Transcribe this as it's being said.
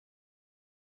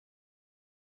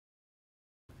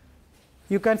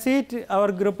You can see it, our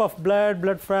group of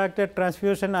blood fracture,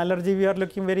 transfusion, allergy, we are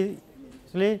looking very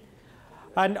closely,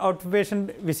 and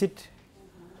outpatient visit.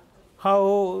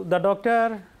 How the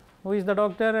doctor, who is the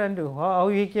doctor and how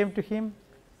he came to him?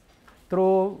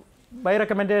 By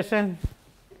recommendation.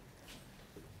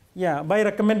 Yeah, by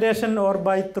recommendation or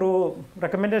through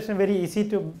recommendation, very easy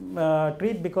to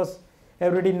treat because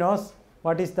everybody knows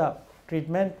what is the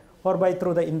treatment, or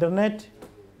through the internet.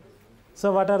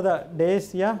 So what are the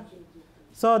days? Yeah.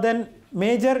 So then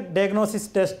major diagnosis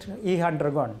test he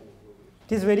undergone.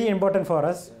 It is very important for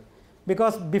us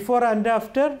because before and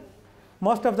after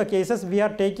most of the cases we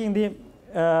are taking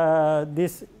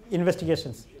these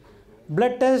investigations.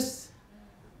 Blood tests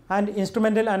and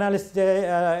instrumental analysis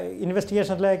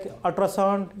investigations like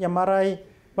ultrasound, MRI,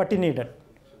 what is needed,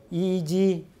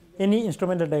 EEG, any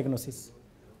instrumental diagnosis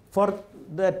for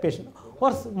that patient.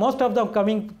 Or most of them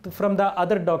coming from the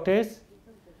other doctors,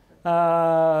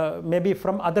 maybe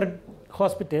from other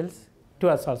hospitals to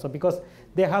us also because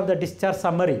they have the discharge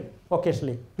summary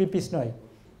occasionally, PPSNOI,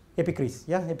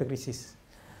 epicresis.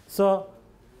 So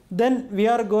then we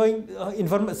are going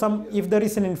if there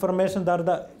is an information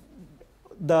that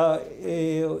the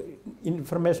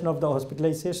information of the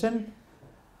hospitalization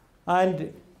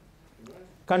and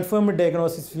confirmed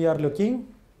diagnosis we are looking.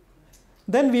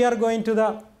 Then we are going to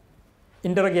the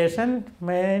interrogation,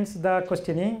 means the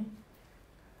questioning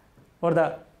or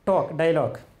the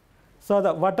dialogue.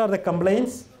 So what are the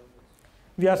complaints?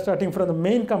 We are starting from the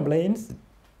main complaints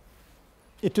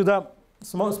to the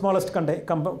smallest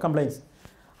complaints.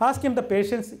 Asking the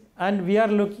patients, and we are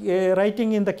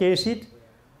writing in the case sheet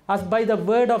as by the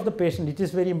word of the patient. It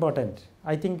is very important.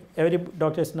 I think every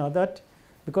doctors know that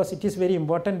because it is very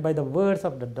important by the words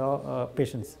of the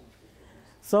patients.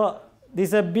 So this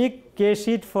is a big case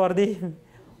sheet for the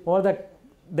all the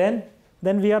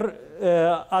then we are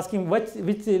asking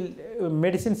which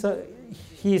medicines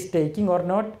he is taking or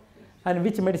not, and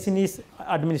which medicine is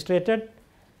administered,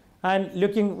 and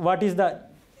looking what is the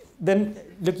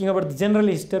looking about the general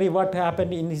history, what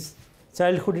happened in his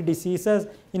childhood diseases,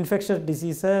 infectious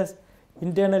diseases,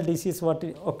 internal disease, what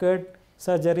occurred,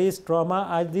 surgeries, trauma,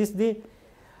 as this the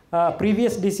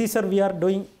previous diseases we are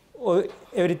doing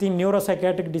everything,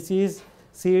 neuropsychiatric disease,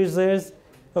 seizures,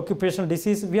 occupational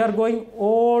disease, we are going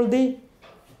all the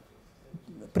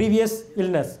previous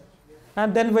illness.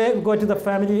 And then we go to the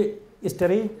family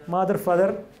history, mother,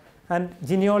 father, and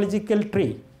genealogical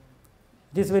tree.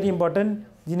 This is very important,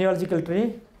 genealogical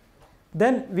tree.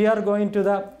 Then we are going to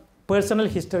the personal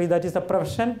history, that is the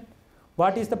profession.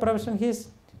 What is the profession he is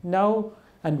now,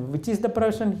 and which is the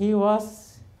profession he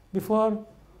was before,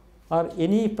 or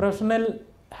any professional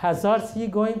hazards he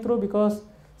going through because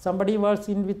somebody was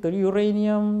in with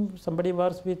uranium, somebody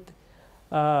was with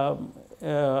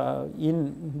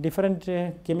in different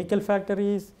chemical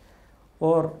factories,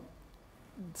 or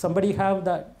somebody have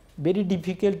the very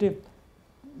difficult,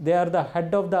 they are the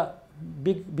head of the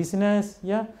big business.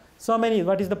 Yeah, so many.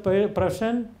 What is the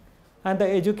profession and the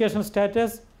educational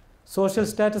status, social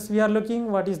status we are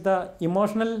looking, what is the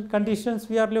emotional conditions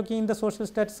we are looking in the social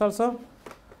status also.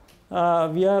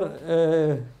 We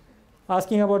are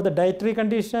asking about the dietary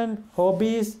condition,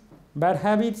 hobbies, bad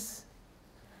habits,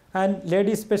 and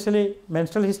ladies especially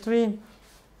menstrual history.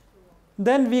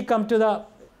 Then we come to the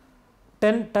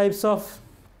 10 types,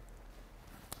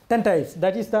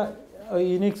 that is the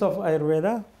uniques of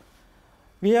Ayurveda.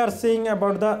 We are saying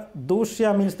about the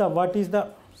dusya, means the what is the,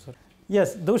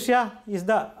 yes, dusya is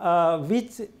the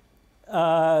which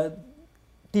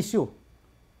tissue,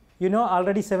 you know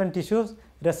already 7 tissues,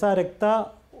 rasa, rakta,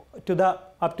 to the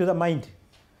up to the mind.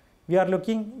 We are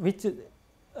looking which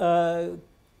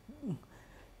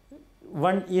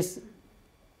one is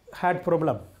had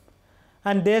problem.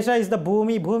 And desha is the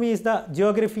bhumi. Bhumi is the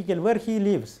geographical, where he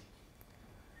lives.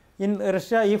 In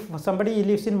Russia, if somebody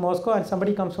lives in Moscow and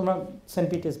somebody comes from St.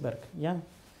 Petersburg, yeah.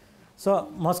 So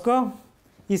Moscow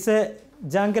is a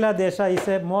Jangala desha, is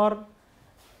a more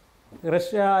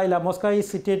Russia. Moscow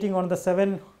is situating on the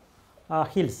 7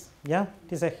 hills. Yeah,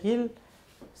 it is a hill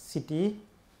city.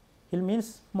 Hill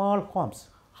means small homes,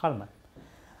 halman,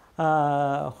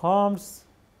 homes,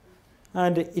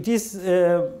 and it is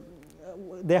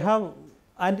they have,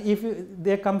 and if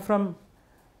they come from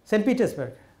St.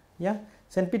 Petersburg, yeah,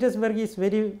 St. Petersburg is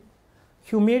very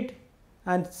humid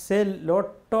and say lot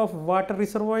of water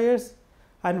reservoirs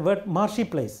and marshy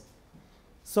place.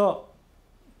 So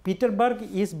Petersburg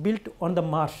is built on the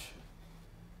marsh.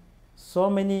 So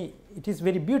many, it is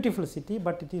very beautiful city,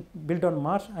 but it is built on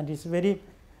marsh, and it's very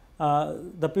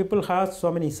the people have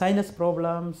so many sinus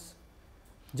problems,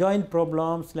 joint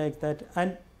problems like that.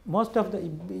 And most of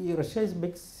the Russia is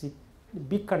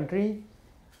big country,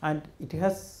 and it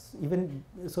has even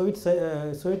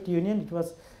Soviet Union. It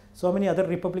was so many other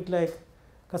republics like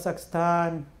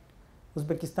Kazakhstan,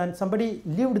 Uzbekistan. Somebody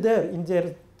lived there in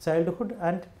their childhood,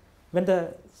 and when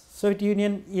the Soviet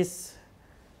Union is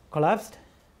collapsed,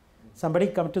 somebody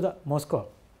come to the Moscow.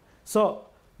 So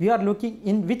we are looking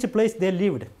in which place they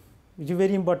lived, which is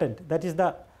very important. That is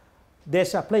the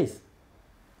Desha place.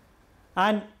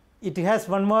 And it has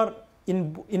one more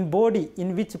in body,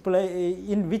 in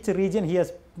which region he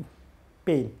has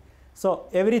pain. So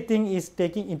everything is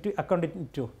taking into account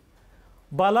into.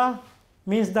 Bala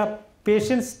means the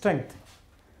patient's strength,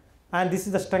 and this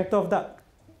is the strength of the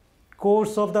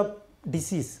course of the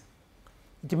disease.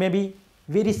 It may be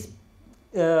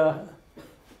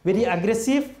very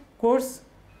aggressive course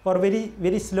or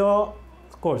very slow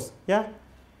course. Yeah,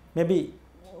 maybe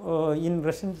in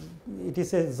Russian it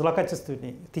is a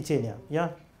zlokachestvenie tечение.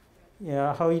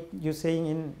 Yeah, how you saying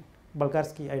in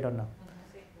Bulgarsky, I don't know.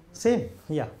 Same.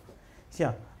 Yeah.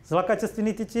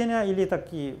 Zlokachestvenie течение или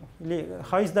такие, или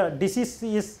how is the disease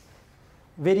is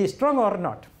very strong or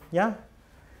not. Yeah.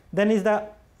 Then is the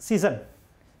season.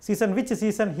 Which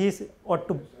season he is ought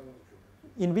to,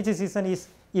 in which season he is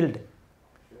ill.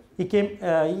 He came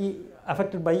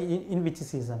affected by in which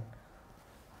season.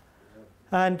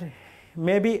 And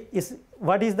maybe is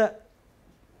what is the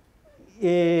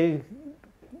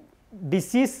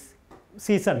disease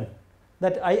season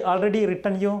that I already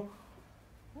written you.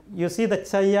 You see the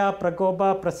Chaya,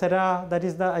 Prakopa, Prasara, that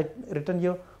is the I written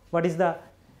you. What is the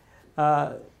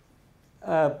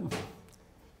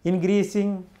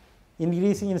increasing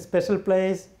in special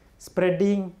place,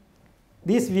 spreading.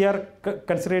 This we are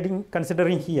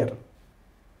considering here.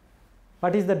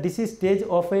 What is the disease stage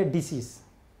of a disease?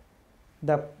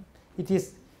 It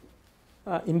is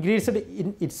increased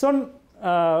in its own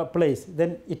place,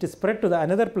 then it is spread to the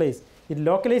another place, it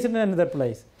localized in another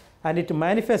place, and it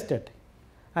manifested,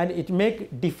 and it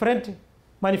make different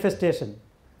manifestation.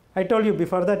 I told you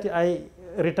before that I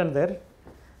written there.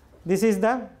 This is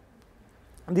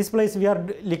this place we are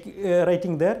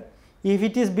writing there. If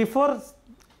it is before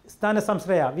Sthana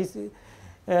Samsraya,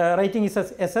 writing is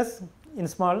as SS in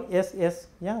small s,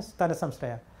 yeah, Sthana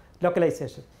Samsraya,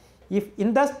 localization. If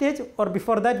in that stage or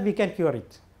before that, we can cure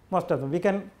it. Most of them, we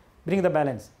can bring the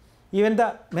balance. Even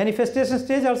the manifestation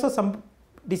stage also, some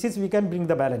disease we can bring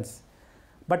the balance.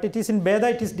 But it is in Veda,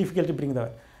 it is difficult to bring the.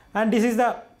 And this is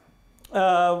the,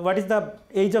 what is the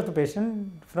age of the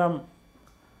patient from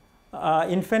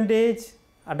infant age,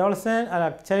 adolescent,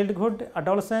 childhood,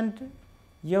 adolescent,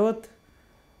 youth,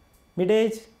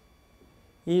 mid-age,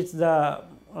 it's the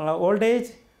old age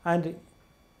and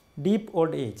deep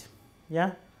old age.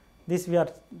 Yeah, this we are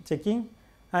checking,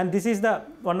 and this is the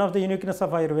one of the uniqueness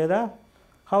of Ayurveda.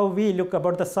 How we look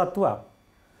about the sattva.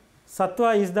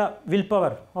 Sattva is the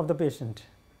willpower of the patient.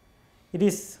 It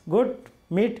is good,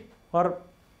 mid, or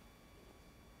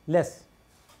less.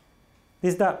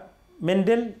 This is the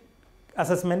Mendel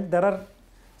assessment. There are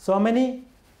so many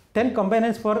 10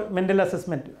 components for Mendel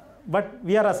assessment, but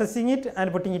we are assessing it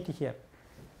and putting it here.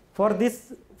 For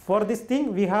this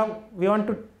thing, we want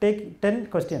to take 10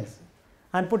 questions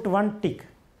and put one tick.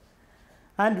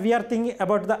 And we are thinking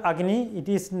about the Agni. It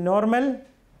is normal,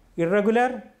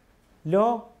 irregular,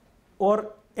 low,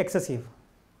 or excessive.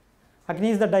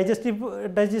 Agni is the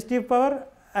digestive power,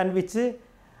 and which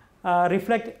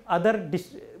reflect other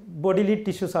bodily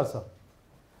tissues also.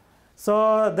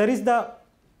 So there is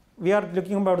we are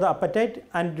looking about the appetite,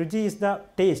 and Ruji is the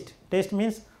taste. Taste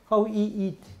means how he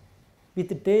eat,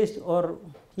 with taste or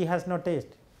he has no taste.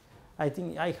 I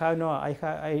think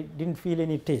I didn't feel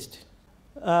any taste.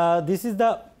 This is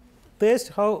the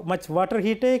taste, how much water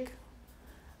he take,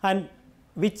 and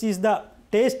which is the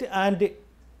taste and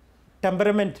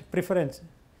temperature preference,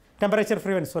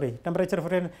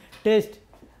 taste.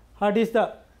 What is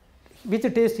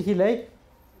which taste he like?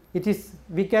 It is,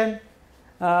 we can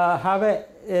have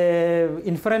a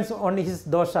inference on his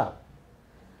dosha,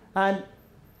 and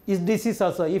his disease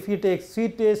also. If he takes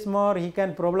sweet taste more, he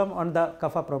can problem on the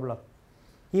kapha problem.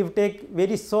 If he take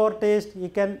very sour taste, he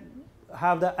can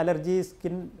have the allergies,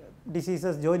 skin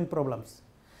diseases, joint problems.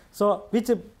 So which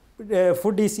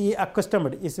food is he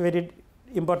accustomed is very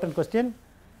important question.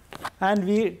 And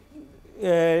we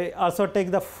also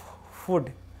take the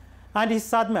food. And his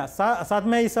sadhya.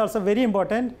 Sadhya is also very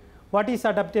important. What is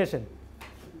adaptation?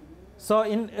 So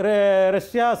in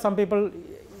Russia, some people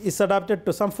is adapted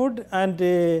to some food, and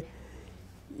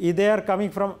they are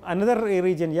coming from another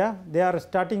region. Yeah, they are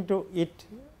starting to eat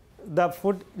the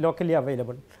food locally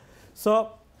available.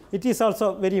 So it is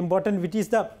also very important which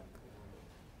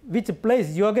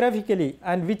place geographically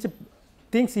and which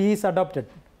things he is adapted.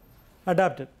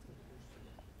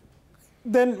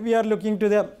 Then we are looking to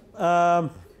the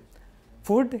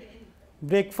food,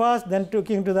 breakfast, then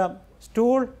looking to the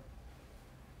stool,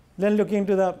 then looking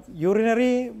to the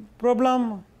urinary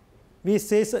problem. We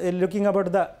say looking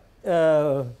about the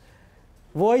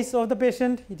voice of the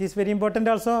patient. It is very important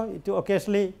also to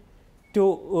occasionally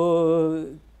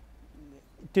to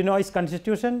know his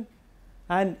constitution,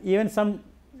 and even some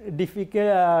difficult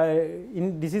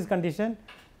in disease condition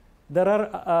there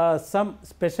are some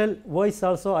special voice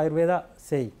also Ayurveda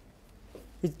say,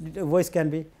 which voice can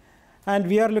be. And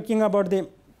we are looking about the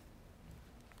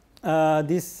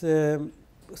this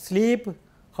sleep,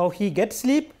 how he gets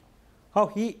sleep, how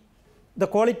he the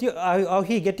quality, how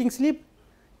he getting sleep,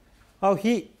 how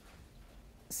he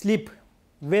sleep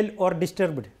well or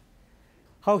disturbed,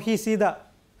 how he see the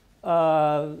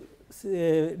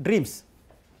dreams.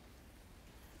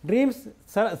 Dreams,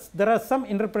 there are some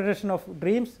interpretation of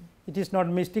dreams. It is not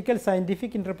mystical,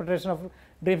 scientific interpretation of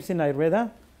dreams in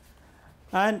Ayurveda.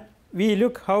 And we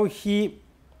look how he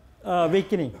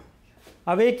awakening.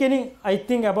 Awakening, I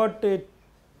think about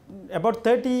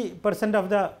 30%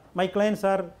 of my clients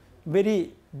are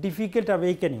very difficult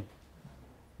awakening,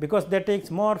 because they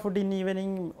take more food in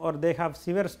evening, or they have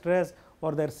severe stress,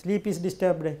 or their sleep is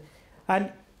disturbed.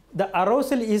 And the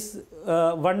arousal is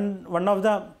one of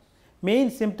the main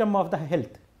symptom of the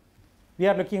health. We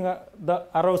are looking at the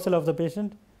arousal of the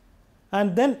patient,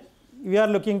 and then we are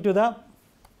looking to the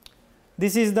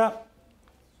these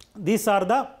are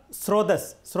the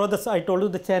srotas. Srotas, I told you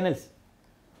the channels.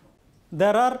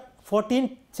 There are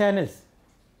 14 channels.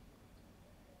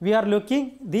 We are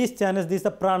looking these channels. This is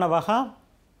the pranavaha.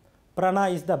 Prana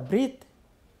is the breath.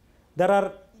 There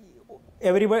are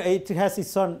everybody, it has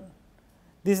its own.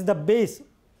 This is the base.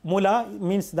 Mula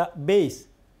means the base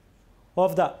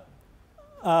of the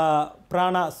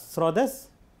prana srotas.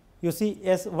 You see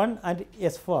S1 and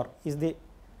S4 is the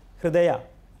hridaya.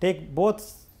 Take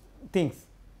both things.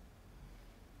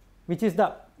 Which is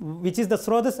the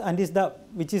srotas and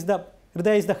which is the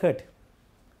hridaya is the heart.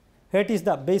 Heart is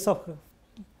the base of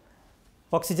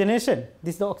oxygenation.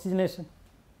 This is the oxygenation.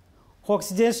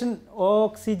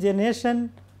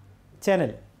 Oxygenation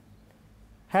channel.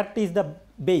 Heart is the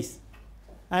base,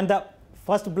 and the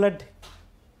first blood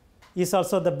is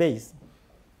also the base.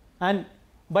 And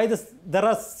by this, there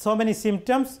are so many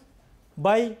symptoms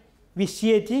by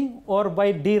vitiating or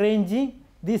by deranging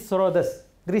these srotas,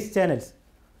 these channels.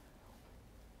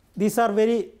 These are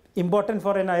very important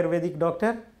for an Ayurvedic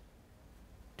doctor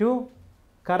to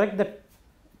correct the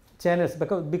channels,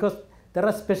 because there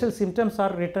are special symptoms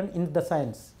are written in the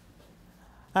science.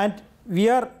 And we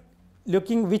are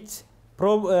looking which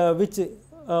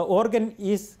organ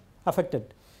is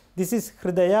affected. This is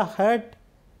hridaya, heart.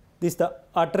 This is the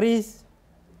arteries.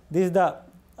 This is the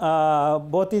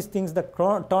both these things, the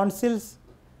tonsils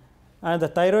and the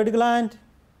thyroid gland,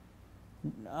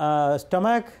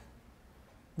 stomach.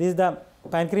 This is the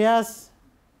pancreas.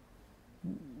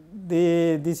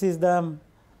 This is the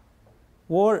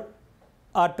whole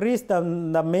arteries,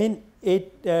 the main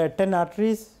 10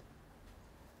 arteries.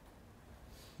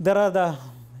 There are the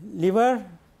liver,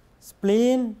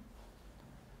 spleen,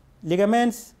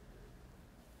 ligaments.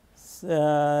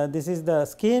 This is the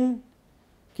skin,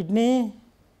 kidney,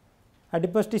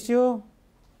 adipose tissue.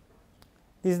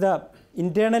 This is the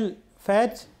internal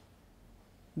fat.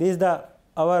 This is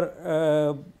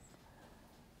our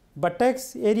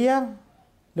buttocks area,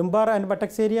 lumbar and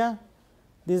buttocks area.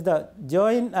 This is the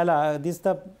joint. This is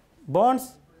the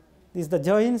bones. This is the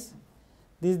joints.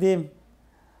 This is the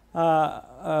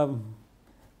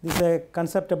this is a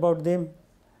concept about the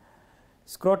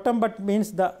scrotum, but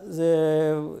means the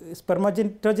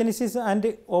spermatogenesis and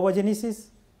ovogenesis.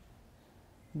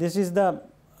 This is the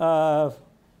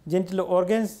genital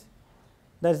organs.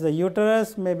 That is the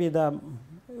uterus, maybe the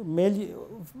male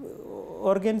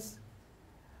organs,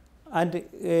 and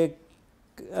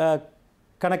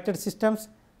connected systems.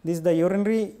 This is the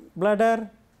urinary bladder.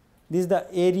 This is the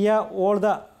area, all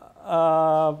the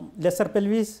lesser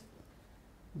pelvis.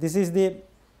 This is the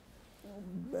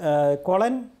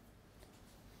colon.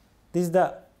 This is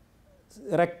the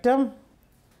rectum,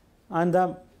 and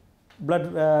the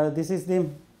blood. This is the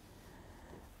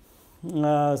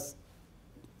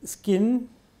skin,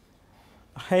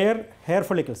 hair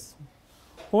follicles.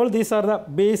 All these are the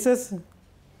bases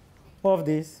of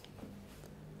this.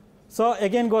 So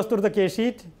again goes through the case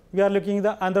sheet. We are looking at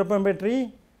the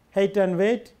anthropometry, height and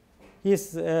weight.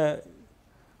 Is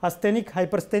asthenic,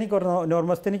 hypersthenic, or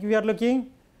normosthenic. We are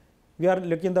looking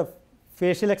the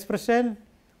facial expression,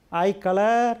 eye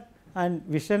color, and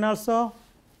vision also.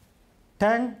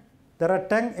 Tongue, there are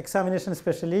tongue examination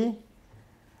especially,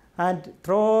 and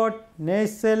throat,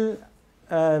 nasal,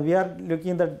 we are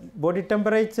looking at the body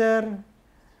temperature,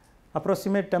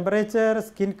 approximate temperature,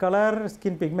 skin color,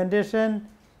 skin pigmentation.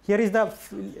 Here is the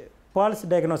pulse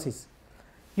diagnosis.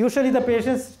 Usually the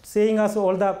patients saying us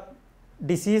all the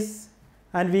disease,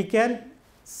 and we can,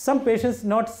 some patients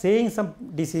not saying some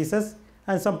diseases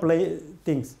and some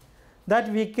things that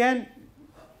we can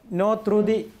know through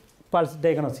the pulse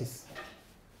diagnosis.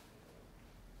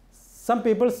 Some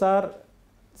people are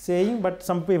saying, but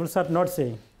some people are not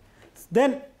saying.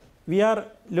 Then we are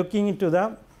looking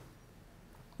into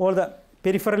all the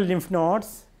peripheral lymph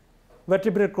nodes,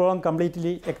 vertebral column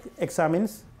completely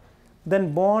examines,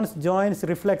 then bones, joints,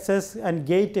 reflexes, and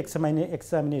gait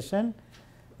examination.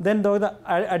 Then the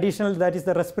additional, that is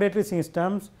the respiratory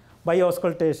systems by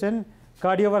auscultation,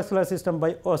 cardiovascular system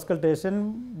by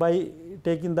auscultation, by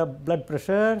taking the blood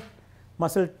pressure,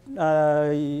 muscle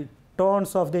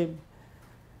tones of the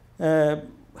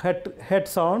head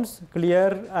sounds,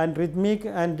 clear and rhythmic,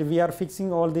 and we are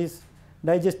fixing all these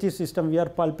digestive system. We are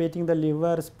palpating the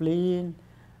liver, spleen,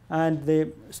 and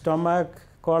the stomach,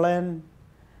 colon,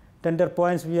 tender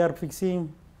points we are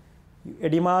fixing,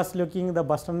 edemas looking, the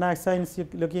Bostock signs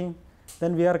looking.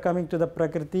 Then we are coming to the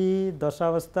Prakriti,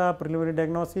 Doshavastha, preliminary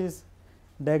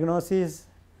diagnosis,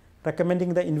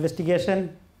 recommending the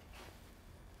investigation,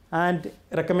 and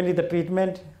recommending the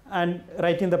treatment, and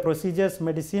writing the procedures,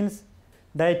 medicines,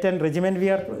 diet and regimen we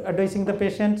are advising the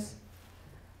patients,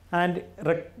 and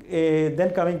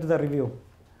then coming to the review.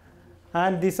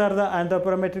 And these are the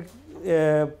anthropometric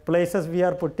places we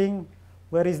are putting.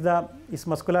 Where is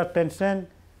muscular tension?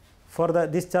 For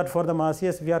this chart for the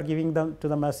massiers, we are giving them to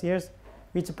the massiers.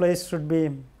 Which place should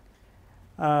be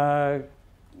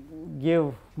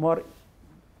give more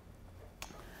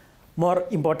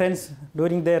importance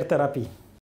during their therapy.